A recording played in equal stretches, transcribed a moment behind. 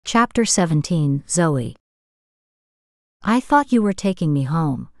Chapter 17, Zoey. "I thought you were taking me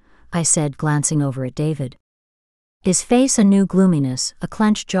home," I said, glancing over at David. His face a new gloominess, a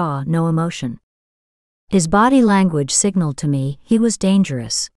clenched jaw, no emotion. His body language signaled to me he was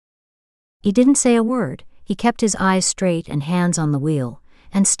dangerous. He didn't say a word, he kept his eyes straight and hands on the wheel,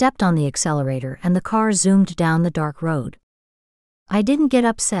 and stepped on the accelerator and the car zoomed down the dark road. I didn't get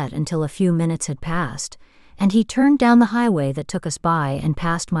upset until a few minutes had passed, and he turned down the highway that took us by and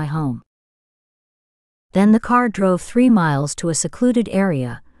past my home. Then the car drove 3 miles to a secluded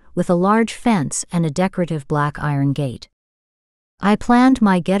area, with a large fence and a decorative black iron gate. I planned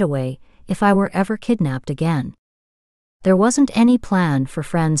my getaway if I were ever kidnapped again. There wasn't any plan for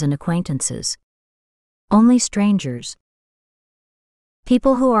friends and acquaintances. Only strangers.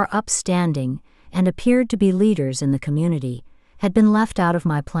 People who are upstanding and appeared to be leaders in the community had been left out of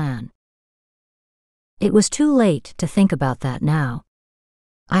my plan. It was too late to think about that now.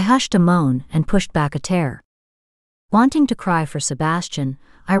 I hushed a moan and pushed back a tear. Wanting to cry for Sebastian,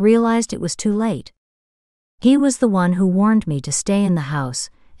 I realized it was too late. He was the one who warned me to stay in the house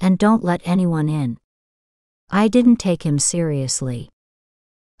and don't let anyone in. I didn't take him seriously.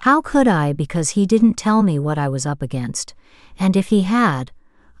 How could I, because he didn't tell me what I was up against, and if he had,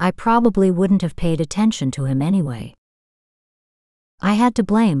 I probably wouldn't have paid attention to him anyway. I had to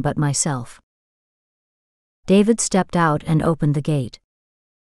blame but myself. David stepped out and opened the gate.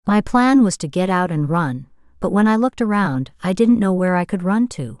 My plan was to get out and run, but when I looked around, I didn't know where I could run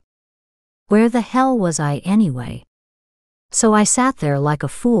to. Where the hell was I anyway? So I sat there like a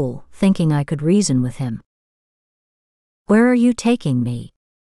fool, thinking I could reason with him. "Where are you taking me?"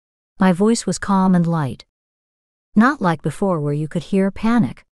 My voice was calm and light. Not like before where you could hear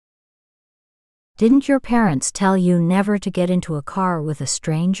panic. "Didn't your parents tell you never to get into a car with a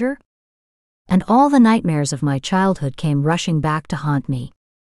stranger?" And all the nightmares of my childhood came rushing back to haunt me.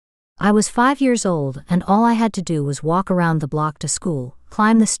 I was 5 years old and all I had to do was walk around the block to school,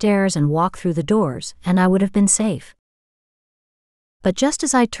 climb the stairs and walk through the doors, and I would have been safe. But just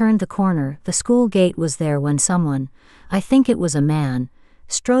as I turned the corner, the school gate was there when someone, I think it was a man,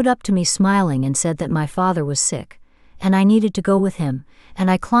 strode up to me smiling and said that my father was sick, and I needed to go with him,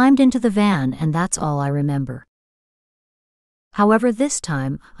 and I climbed into the van, and that's all I remember. However, this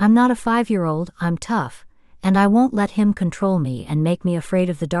time, I'm not a 5-year-old, I'm tough, and I won't let him control me and make me afraid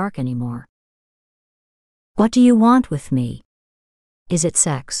of the dark anymore. "What do you want with me? Is it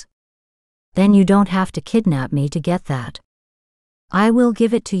sex? Then you don't have to kidnap me to get that. I will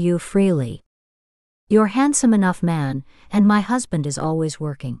give it to you freely. You're a handsome enough man, and my husband is always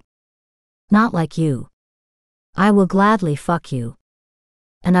working. Not like you. I will gladly fuck you.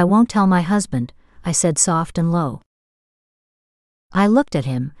 And I won't tell my husband," I said soft and low. I looked at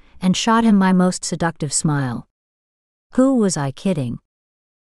him and shot him my most seductive smile. Who was I kidding?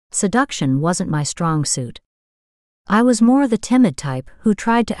 Seduction wasn't my strong suit. I was more the timid type who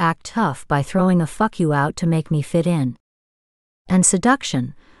tried to act tough by throwing a fuck you out to make me fit in. And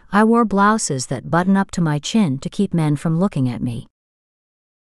seduction, I wore blouses that button up to my chin to keep men from looking at me.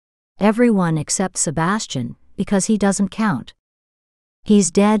 Everyone except Sebastian, because he doesn't count.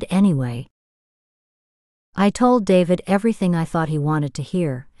 He's dead anyway. I told David everything I thought he wanted to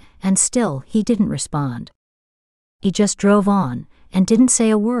hear, and still he didn't respond. He just drove on, and didn't say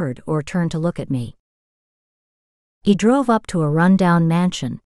a word or turn to look at me. He drove up to a rundown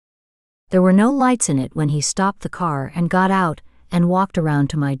mansion. There were no lights in it when he stopped the car and got out and walked around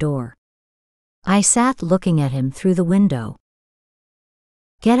to my door. I sat looking at him through the window.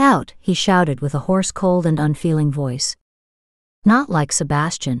 "Get out," he shouted with a hoarse, cold and unfeeling voice. Not like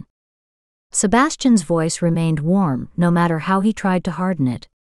Sebastian. Sebastian's voice remained warm no matter how he tried to harden it.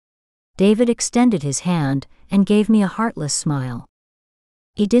 David extended his hand and gave me a heartless smile.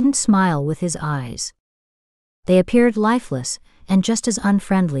 He didn't smile with his eyes. They appeared lifeless and just as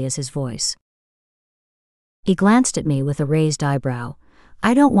unfriendly as his voice. He glanced at me with a raised eyebrow.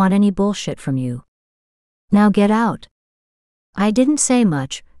 "I don't want any bullshit from you. Now get out." I didn't say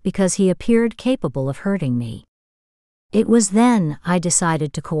much because he appeared capable of hurting me. It was then I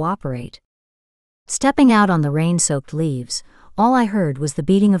decided to cooperate. Stepping out on the rain-soaked leaves, all I heard was the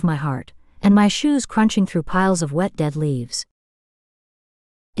beating of my heart, and my shoes crunching through piles of wet dead leaves.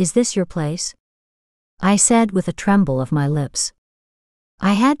 "Is this your place?" I said with a tremble of my lips.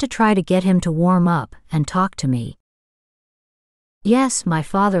 I had to try to get him to warm up and talk to me. "Yes, my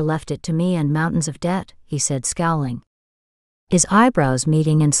father left it to me and mountains of debt," he said, scowling, his eyebrows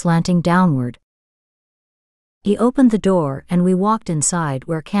meeting and slanting downward. He opened the door and we walked inside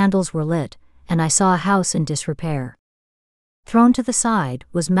where candles were lit, and I saw a house in disrepair. Thrown to the side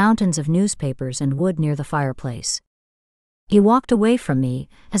was mountains of newspapers and wood near the fireplace. He walked away from me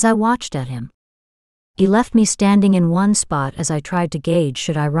as I watched at him. He left me standing in one spot as I tried to gauge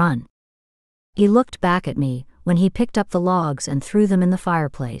should I run. He looked back at me when he picked up the logs and threw them in the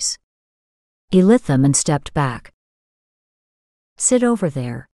fireplace. He lit them and stepped back. Sit over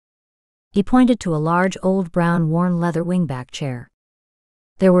there. He pointed to a large old brown worn leather wingback chair.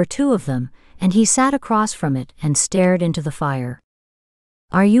 There were two of them, and he sat across from it and stared into the fire.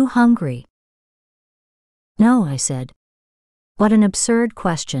 Are you hungry? No, I said. What an absurd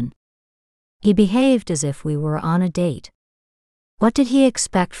question. He behaved as if we were on a date. What did he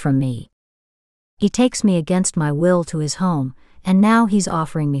expect from me? He takes me against my will to his home, and now he's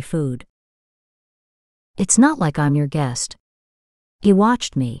offering me food. It's not like I'm your guest. He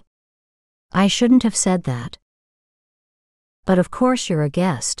watched me. I shouldn't have said that. But of course you're a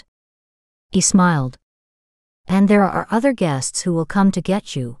guest. He smiled. And there are other guests who will come to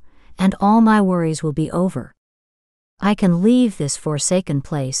get you, and all my worries will be over. I can leave this forsaken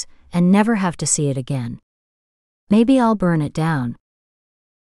place and never have to see it again. Maybe I'll burn it down.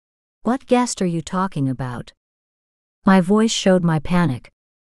 What guest are you talking about? My voice showed my panic.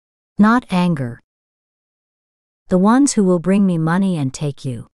 Not anger. The ones who will bring me money and take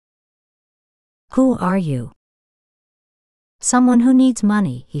you. Who are you? Someone who needs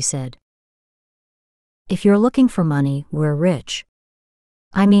money, he said. If you're looking for money, we're rich.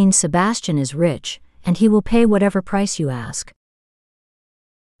 I mean, Sebastian is rich, and he will pay whatever price you ask.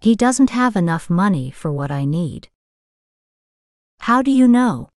 He doesn't have enough money for what I need. How do you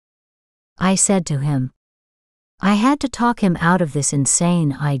know? I said to him. I had to talk him out of this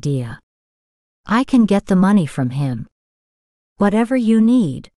insane idea. I can get the money from him. Whatever you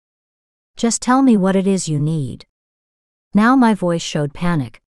need. Just tell me what it is you need. Now my voice showed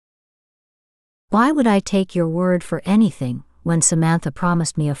panic. Why would I take your word for anything when Samantha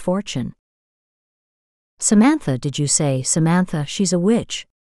promised me a fortune? Samantha, did you say? Samantha, she's a witch.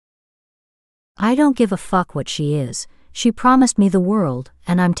 I don't give a fuck what she is. She promised me the world,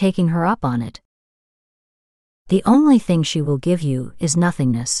 and I'm taking her up on it. The only thing she will give you is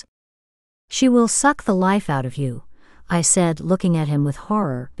nothingness. She will suck the life out of you, I said, looking at him with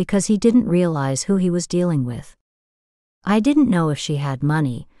horror because he didn't realize who he was dealing with. I didn't know if she had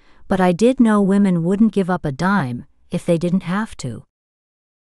money, but I did know women wouldn't give up a dime if they didn't have to.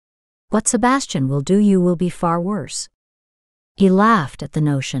 What Sebastian will do you will be far worse. He laughed at the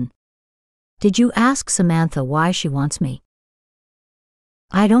notion. Did you ask Samantha why she wants me?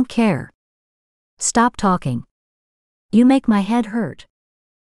 I don't care. Stop talking. You make my head hurt.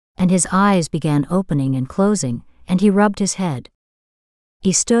 And his eyes began opening and closing, and he rubbed his head.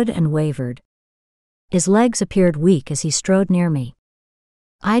 He stood and wavered. His legs appeared weak as he strode near me.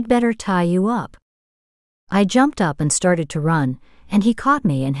 I'd better tie you up. I jumped up and started to run, and he caught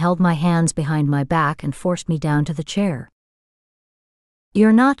me and held my hands behind my back and forced me down to the chair.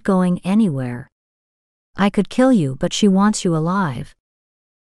 You're not going anywhere. I could kill you, but she wants you alive.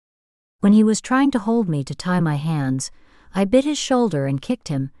 When he was trying to hold me to tie my hands, I bit his shoulder and kicked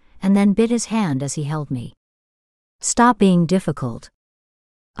him, and then bit his hand as he held me. Stop being difficult.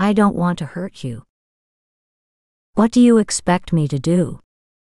 I don't want to hurt you. What do you expect me to do?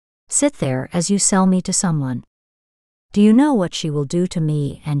 Sit there as you sell me to someone. Do you know what she will do to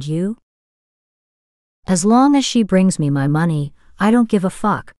me and you? As long as she brings me my money, I don't give a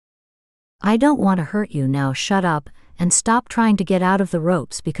fuck. I don't want to hurt you now. Shut up and stop trying to get out of the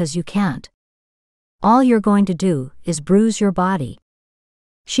ropes because you can't. All you're going to do is bruise your body.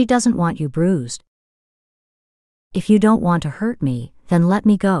 She doesn't want you bruised. If you don't want to hurt me, then let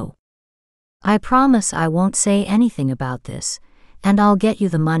me go. I promise I won't say anything about this, and I'll get you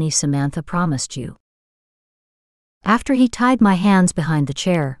the money Samantha promised you. After he tied my hands behind the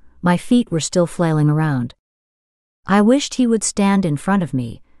chair, my feet were still flailing around. I wished he would stand in front of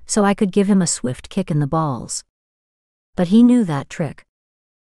me so I could give him a swift kick in the balls. But he knew that trick.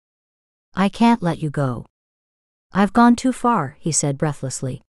 I can't let you go. I've gone too far, he said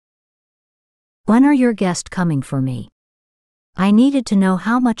breathlessly. When are your guests coming for me? I needed to know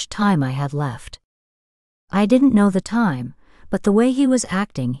how much time I had left. I didn't know the time, but the way he was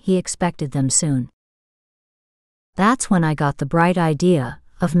acting, he expected them soon. That's when I got the bright idea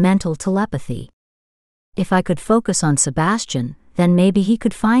of mental telepathy. If I could focus on Sebastian, then maybe he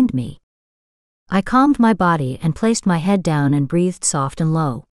could find me. I calmed my body and placed my head down and breathed soft and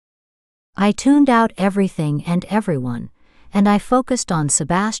low. I tuned out everything and everyone, and I focused on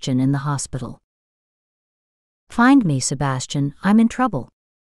Sebastian in the hospital. Find me, Sebastian, I'm in trouble.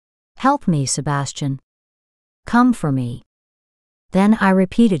 Help me, Sebastian. Come for me. Then I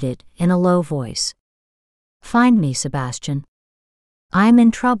repeated it in a low voice. Find me, Sebastian. I'm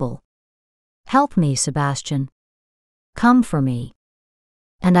in trouble. Help me, Sebastian. Come for me.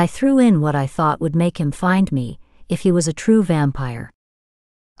 And I threw in what I thought would make him find me, if he was a true vampire.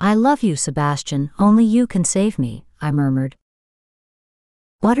 I love you, Sebastian, only you can save me, I murmured.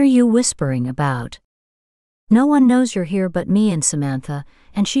 What are you whispering about? No one knows you're here but me and Samantha,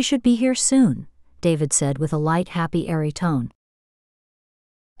 and she should be here soon, David said with a light, happy, airy tone.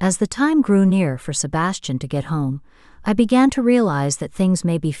 As the time grew near for Sebastian to get home, I began to realize that things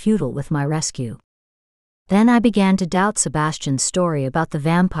may be futile with my rescue. Then I began to doubt Sebastian's story about the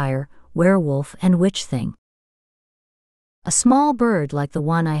vampire, werewolf, and witch thing. A small bird like the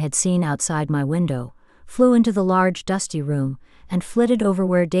one I had seen outside my window flew into the large dusty room and flitted over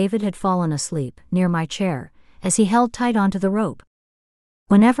where David had fallen asleep, near my chair, as he held tight onto the rope.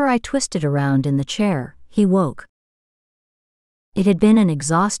 Whenever I twisted around in the chair, he woke. It had been an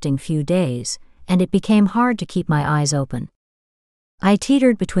exhausting few days, and it became hard to keep my eyes open. I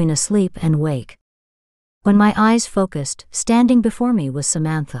teetered between asleep and wake. When my eyes focused, standing before me was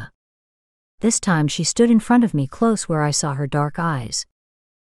Samantha. This time she stood in front of me close where I saw her dark eyes.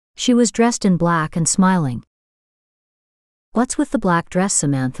 She was dressed in black and smiling. What's with the black dress,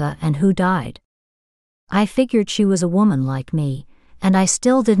 Samantha, and who died? I figured she was a woman like me, and I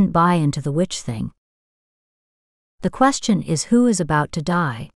still didn't buy into the witch thing. The question is, who is about to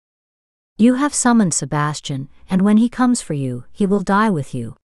die? You have summoned Sebastian, and when he comes for you, he will die with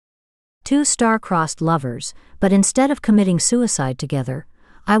you. Two star-crossed lovers, but instead of committing suicide together,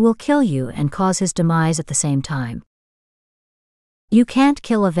 I will kill you and cause his demise at the same time. You can't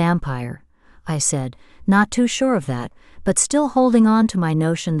kill a vampire, I said, not too sure of that, but still holding on to my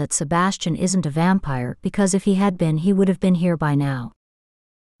notion that Sebastian isn't a vampire because if he had been, he would have been here by now.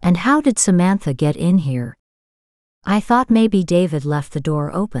 And how did Samantha get in here? I thought maybe David left the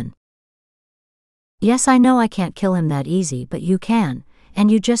door open. Yes, I know I can't kill him that easy, but you can, and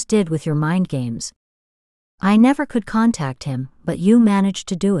you just did with your mind games. I never could contact him, but you managed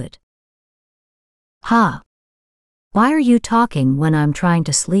to do it. Ha! Why are you talking when I'm trying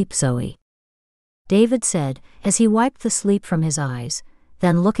to sleep, Zoey? David said, as he wiped the sleep from his eyes,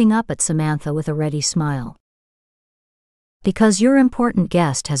 then looking up at Samantha with a ready smile. Because your important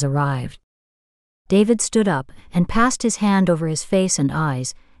guest has arrived. David stood up and passed his hand over his face and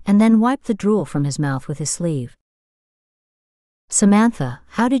eyes, and then wiped the drool from his mouth with his sleeve. Samantha,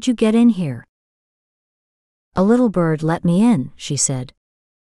 how did you get in here? A little bird let me in, she said.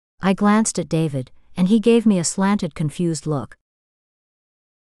 I glanced at David, and he gave me a slanted, confused look.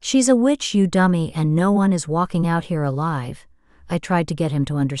 She's a witch, you dummy, and no one is walking out here alive. I tried to get him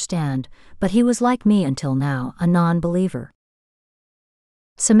to understand, but he was like me until now, a non-believer.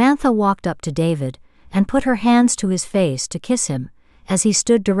 Samantha walked up to David and put her hands to his face to kiss him as he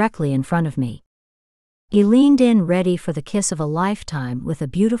stood directly in front of me. He leaned in ready for the kiss of a lifetime with a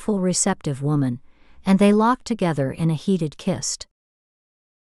beautiful, receptive woman, and they locked together in a heated kiss.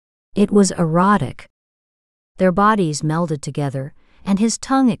 It was erotic. Their bodies melded together, and his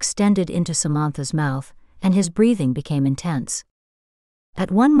tongue extended into Samantha's mouth, and his breathing became intense.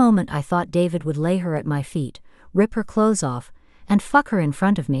 At one moment I thought David would lay her at my feet, rip her clothes off, and fuck her in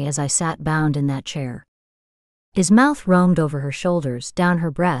front of me as I sat bound in that chair. His mouth roamed over her shoulders, down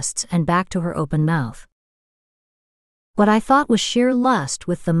her breasts, and back to her open mouth. What I thought was sheer lust,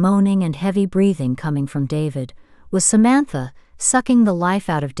 with the moaning and heavy breathing coming from David, was Samantha sucking the life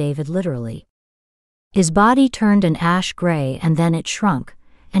out of David literally. His body turned an ash gray and then it shrunk,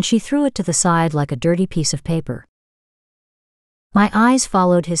 and she threw it to the side like a dirty piece of paper. My eyes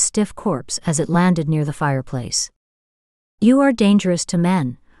followed his stiff corpse as it landed near the fireplace. You are dangerous to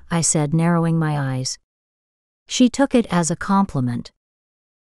men, I said, narrowing my eyes. She took it as a compliment.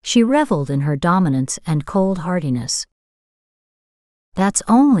 She reveled in her dominance and cold hardiness. That's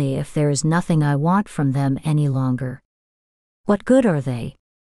only if there is nothing I want from them any longer. What good are they?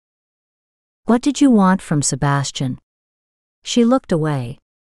 What did you want from Sebastian? She looked away.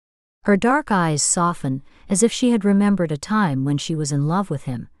 Her dark eyes softened as if she had remembered a time when she was in love with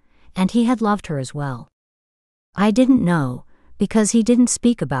him, and he had loved her as well. I didn't know, because he didn't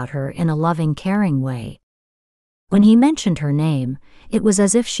speak about her in a loving, caring way. When he mentioned her name, it was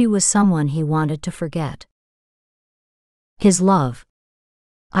as if she was someone he wanted to forget. His love.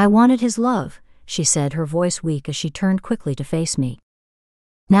 I wanted his love, she said, her voice weak as she turned quickly to face me.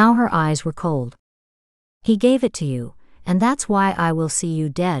 Now her eyes were cold. He gave it to you, and that's why I will see you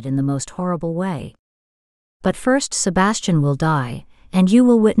dead in the most horrible way. But first Sebastian will die, and you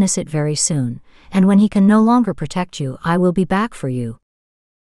will witness it very soon, and when he can no longer protect you, I will be back for you.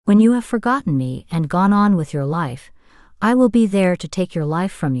 When you have forgotten me and gone on with your life, I will be there to take your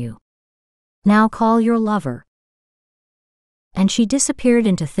life from you. Now call your lover. And she disappeared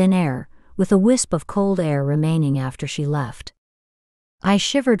into thin air, with a wisp of cold air remaining after she left. I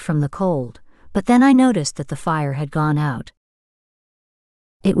shivered from the cold, but then I noticed that the fire had gone out.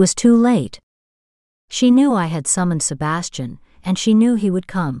 It was too late. She knew I had summoned Sebastian, and she knew he would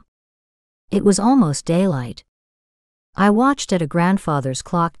come. It was almost daylight. I watched at a grandfather's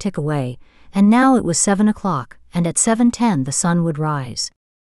clock tick away, and now it was 7 o'clock, and at 7:10 the sun would rise.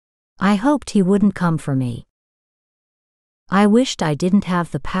 I hoped he wouldn't come for me. I wished I didn't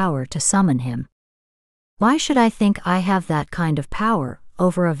have the power to summon him. Why should I think I have that kind of power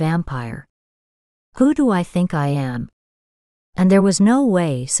over a vampire? Who do I think I am? And there was no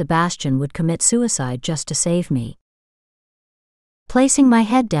way Sebastian would commit suicide just to save me. Placing my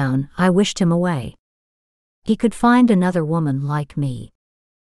head down, I wished him away. He could find another woman like me.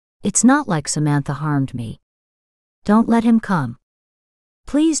 It's not like Samantha harmed me. Don't let him come.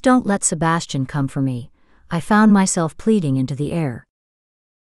 Please don't let Sebastian come for me, I found myself pleading into the air.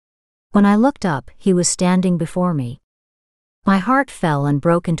 When I looked up, he was standing before me. My heart fell and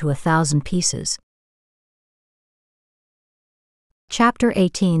broke into 1,000 pieces. Chapter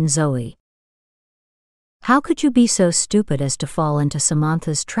 18 Zoey. How could you be so stupid as to fall into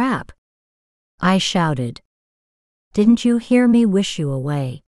Samantha's trap? I shouted. Didn't you hear me wish you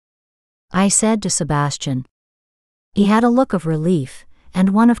away? I said to Sebastian. He had a look of relief, and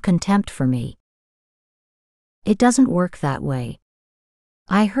one of contempt for me. It doesn't work that way.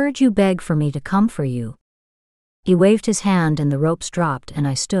 I heard you beg for me to come for you. He waved his hand and the ropes dropped and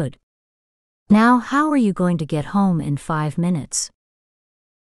I stood. Now how are you going to get home in 5 minutes?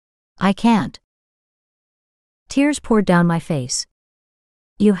 I can't. Tears poured down my face.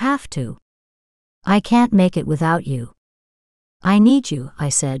 You have to. I can't make it without you. I need you, I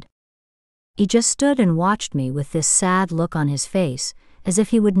said. He just stood and watched me with this sad look on his face, as if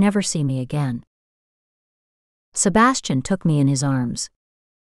he would never see me again. Sebastian took me in his arms.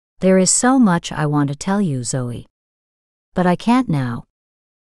 There is so much I want to tell you, Zoey. But I can't now.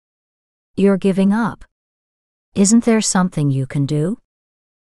 You're giving up. Isn't there something you can do?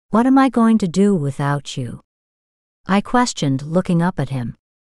 What am I going to do without you? I questioned, looking up at him.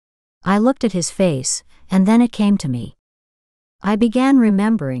 I looked at his face, and then it came to me. I began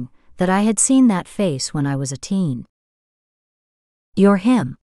remembering that I had seen that face when I was a teen. You're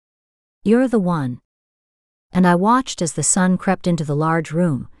him. You're the one. And I watched as the sun crept into the large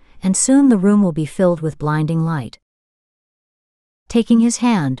room, and soon the room will be filled with blinding light. Taking his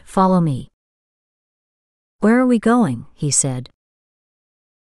hand, follow me. Where are we going? He said.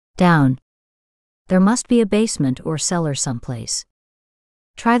 Down. There must be a basement or cellar someplace.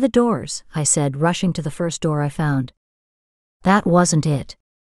 Try the doors, I said, rushing to the first door I found. That wasn't it.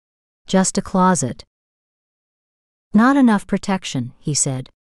 Just a closet. Not enough protection, he said.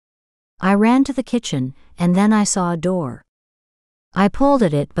 I ran to the kitchen, and then I saw a door. I pulled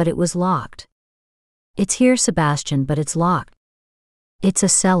at it, but it was locked. It's here, Sebastian, but it's locked. It's a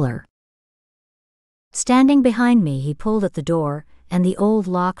cellar. Standing behind me, he pulled at the door, and the old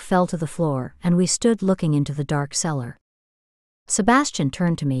lock fell to the floor, and we stood looking into the dark cellar. Sebastian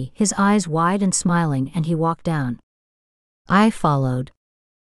turned to me, his eyes wide and smiling, and he walked down. I followed.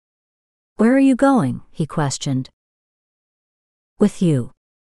 Where are you going? He questioned. With you.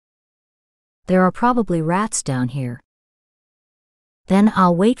 There are probably rats down here. Then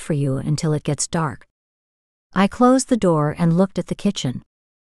I'll wait for you until it gets dark. I closed the door and looked at the kitchen.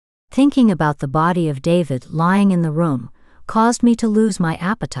 Thinking about the body of David lying in the room caused me to lose my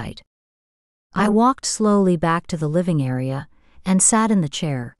appetite. I walked slowly back to the living area and sat in the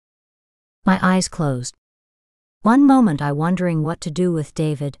chair. My eyes closed. One moment I wondering what to do with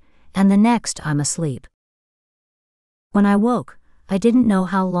David, and the next I'm asleep. When I woke, I didn't know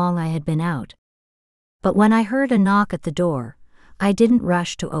how long I had been out. But when I heard a knock at the door, I didn't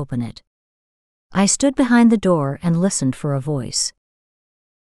rush to open it. I stood behind the door and listened for a voice.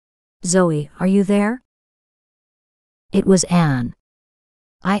 Zoey, are you there? It was Anne.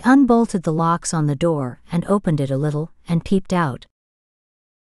 I unbolted the locks on the door and opened it a little and peeped out.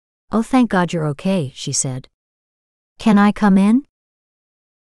 Oh, thank God you're okay, she said. Can I come in?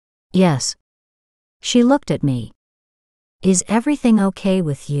 Yes. She looked at me. Is everything okay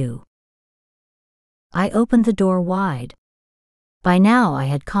with you? I opened the door wide. By now I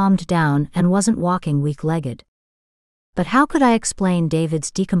had calmed down and wasn't walking weak-legged. But how could I explain David's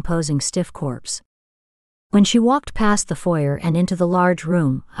decomposing stiff corpse? When she walked past the foyer and into the large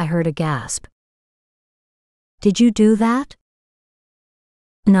room, I heard a gasp. Did you do that?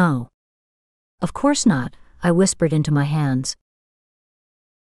 No. Of course not, I whispered into my hands.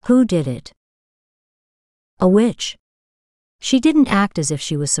 Who did it? A witch. She didn't act as if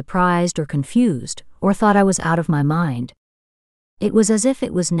she was surprised or confused, or thought I was out of my mind. It was as if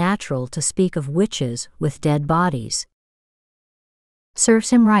it was natural to speak of witches with dead bodies. Serves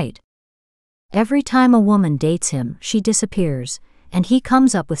him right. Every time a woman dates him, she disappears, and he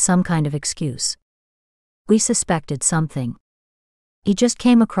comes up with some kind of excuse. We suspected something. He just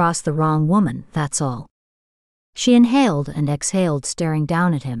came across the wrong woman, that's all. She inhaled and exhaled, staring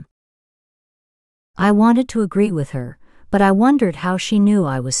down at him. I wanted to agree with her, but I wondered how she knew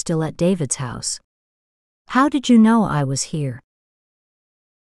I was still at David's house. How did you know I was here?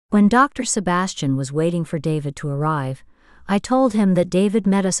 When Dr. Sebastian was waiting for David to arrive, I told him that David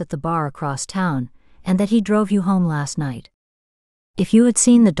met us at the bar across town, and that he drove you home last night. If you had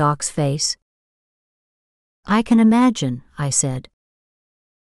seen the doc's face. I can imagine, I said.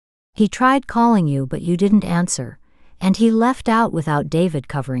 He tried calling you, but you didn't answer, and he left out without David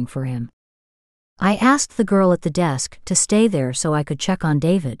covering for him. I asked the girl at the desk to stay there so I could check on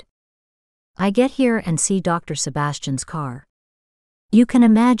David. I get here and see Dr. Sebastian's car. You can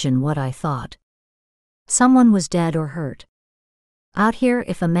imagine what I thought. Someone was dead or hurt. Out here,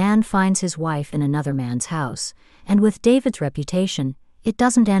 if a man finds his wife in another man's house, and with David's reputation, it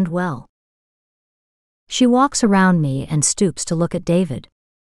doesn't end well. She walks around me and stoops to look at David.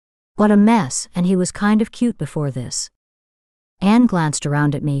 What a mess, and he was kind of cute before this. Anne glanced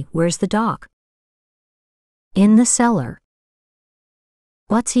around at me. Where's the doc? In the cellar.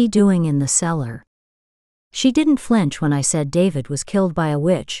 What's he doing in the cellar? She didn't flinch when I said David was killed by a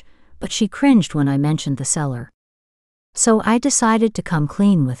witch, but she cringed when I mentioned the cellar. So I decided to come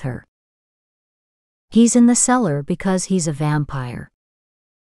clean with her. He's in the cellar because he's a vampire.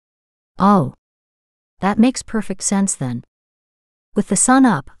 Oh. That makes perfect sense then. With the sun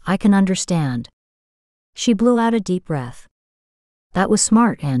up, I can understand. She blew out a deep breath. That was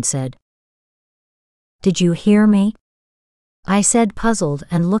smart, Anne said. Did you hear me? I said, puzzled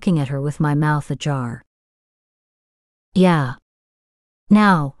and looking at her with my mouth ajar. Yeah.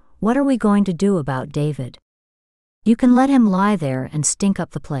 Now, what are we going to do about David? You can let him lie there and stink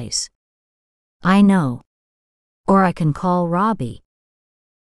up the place. I know. Or I can call Robbie.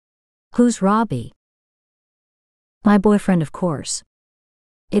 Who's Robbie? My boyfriend, of course.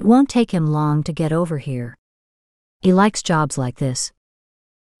 It won't take him long to get over here. He likes jobs like this.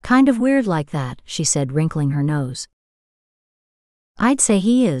 Kind of weird like that, she said, wrinkling her nose. I'd say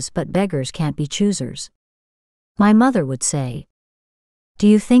he is, but beggars can't be choosers. My mother would say. Do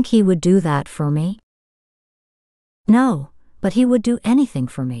you think he would do that for me? No, but he would do anything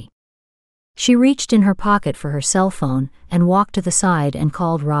for me. She reached in her pocket for her cell phone and walked to the side and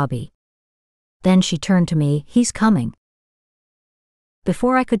called Robbie. Then she turned to me. He's coming.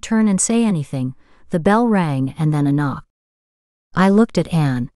 Before I could turn and say anything, the bell rang and then a knock. I looked at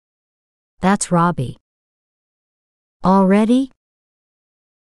Anne. That's Robbie. Already?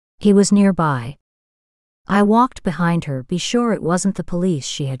 He was nearby. I walked behind her, be sure it wasn't the police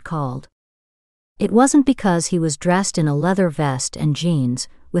she had called. It wasn't because he was dressed in a leather vest and jeans,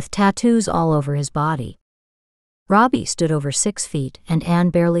 with tattoos all over his body. Robbie stood over 6 feet and Anne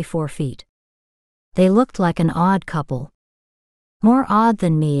barely 4 feet. They looked like an odd couple. More odd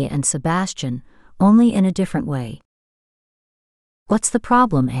than me and Sebastian, only in a different way. What's the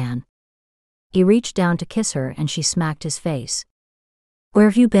problem, Anne? He reached down to kiss her and she smacked his face. Where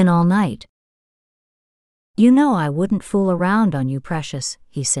have you been all night? You know I wouldn't fool around on you, precious,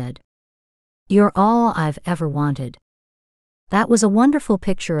 he said. You're all I've ever wanted. That was a wonderful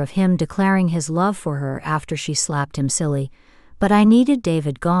picture of him declaring his love for her after she slapped him silly, but I needed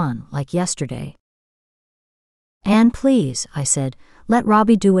David gone, like yesterday. Anne, please, I said, let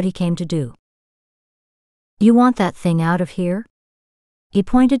Robbie do what he came to do. You want that thing out of here? He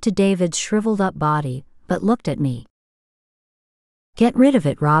pointed to David's shriveled up body, but looked at me. Get rid of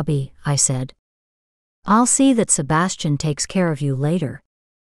it, Robbie, I said. I'll see that Sebastian takes care of you later.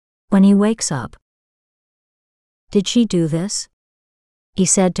 When he wakes up. Did she do this? He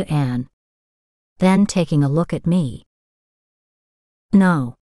said to Anne. Then taking a look at me.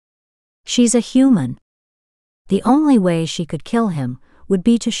 No. She's a human. The only way she could kill him would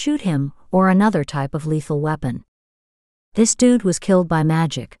be to shoot him or another type of lethal weapon. This dude was killed by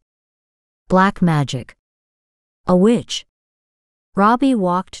magic. Black magic. A witch. Robbie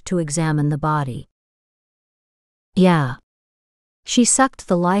walked to examine the body. Yeah. She sucked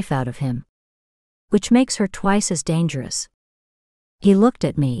the life out of him. Which makes her twice as dangerous. He looked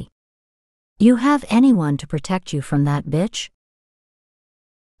at me. You have anyone to protect you from that bitch?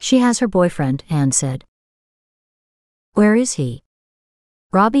 She has her boyfriend, Anne said. Where is he?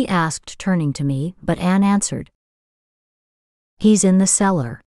 Robbie asked, turning to me, but Anne answered. He's in the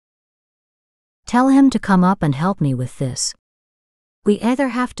cellar. Tell him to come up and help me with this. We either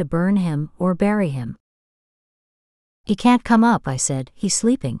have to burn him or bury him. He can't come up, I said. He's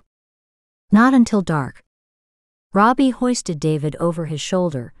sleeping. Not until dark. Robbie hoisted David over his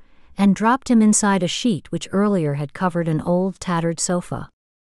shoulder and dropped him inside a sheet which earlier had covered an old tattered sofa.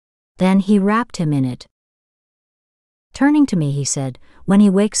 Then he wrapped him in it. Turning to me, he said, "When he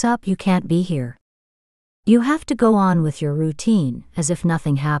wakes up, you can't be here. You have to go on with your routine as if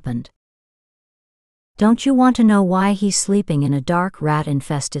nothing happened. Don't you want to know why he's sleeping in a dark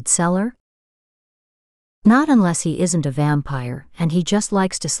rat-infested cellar? Not unless he isn't a vampire and he just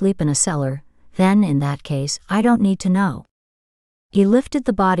likes to sleep in a cellar, then in that case, I don't need to know." He lifted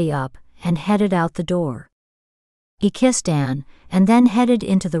the body up and headed out the door. He kissed Anne and then headed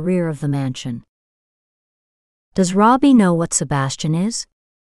into the rear of the mansion. "Does Robbie know what Sebastian is?"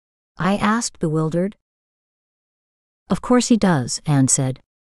 I asked, bewildered. "Of course he does," Anne said.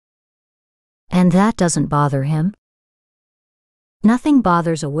 "And that doesn't bother him?" "Nothing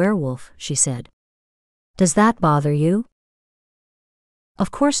bothers a werewolf," she said. "Does that bother you?"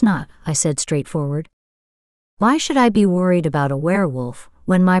 "Of course not," I said straightforward. "Why should I be worried about a werewolf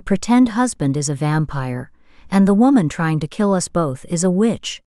when my pretend husband is a vampire and the woman trying to kill us both is a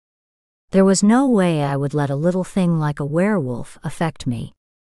witch? There was no way I would let a little thing like a werewolf affect me."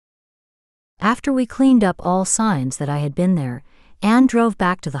 After we cleaned up all signs that I had been there, Anne drove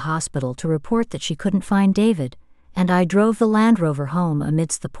back to the hospital to report that she couldn't find David, and I drove the Land Rover home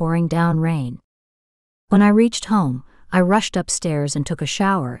amidst the pouring down rain. When I reached home, I rushed upstairs and took a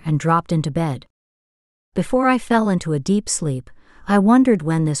shower and dropped into bed. Before I fell into a deep sleep, I wondered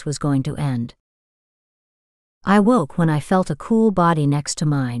when this was going to end. I woke when I felt a cool body next to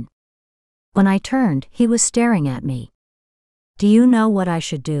mine. When I turned, he was staring at me. "Do you know what I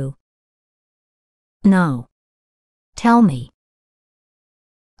should do?" "No." "Tell me."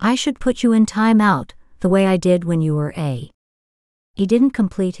 "I should put you in time out, the way I did when you were a..." He didn't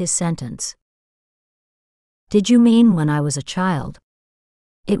complete his sentence. "Did you mean when I was a child?"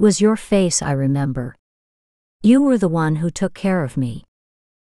 "It was your face I remember. You were the one who took care of me."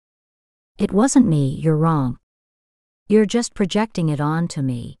 "It wasn't me, you're wrong. You're just projecting it onto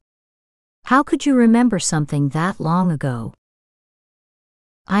me. How could you remember something that long ago?"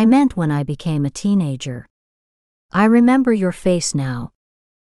 "I meant when I became a teenager. I remember your face now.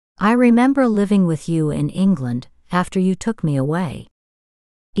 I remember living with you in England after you took me away."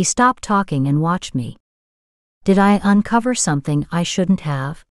 He stopped talking and watched me. Did I uncover something I shouldn't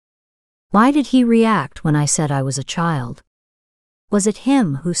have? Why did he react when I said I was a child? Was it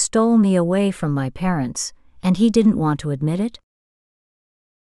him who stole me away from my parents, and he didn't want to admit it?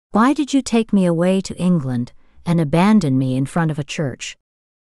 Why did you take me away to England and abandon me in front of a church?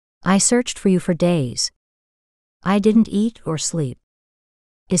 I searched for you for days. I didn't eat or sleep.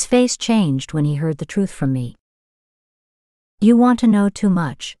 His face changed when he heard the truth from me. "You want to know too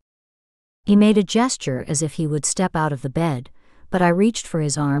much." He made a gesture as if he would step out of the bed, but I reached for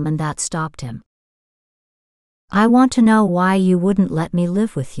his arm and that stopped him. "I want to know why you wouldn't let me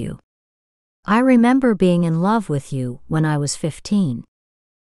live with you. I remember being in love with you when I was 15.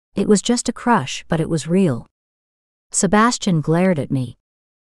 It was just a crush, but it was real." Sebastian glared at me.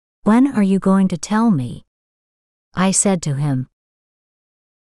 "When are you going to tell me?" I said to him.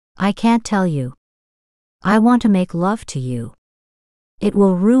 "I can't tell you. I want to make love to you. It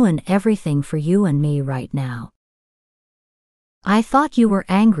will ruin everything for you and me right now." "I thought you were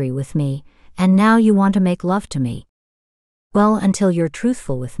angry with me, and now you want to make love to me." "Well, until you're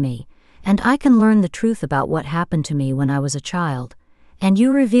truthful with me, and I can learn the truth about what happened to me when I was a child, and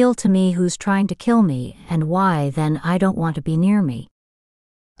you reveal to me who's trying to kill me and why, then I don't want to be near me."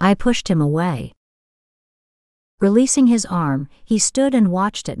 I pushed him away. Releasing his arm, he stood and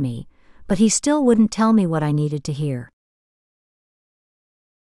watched at me, but he still wouldn't tell me what I needed to hear.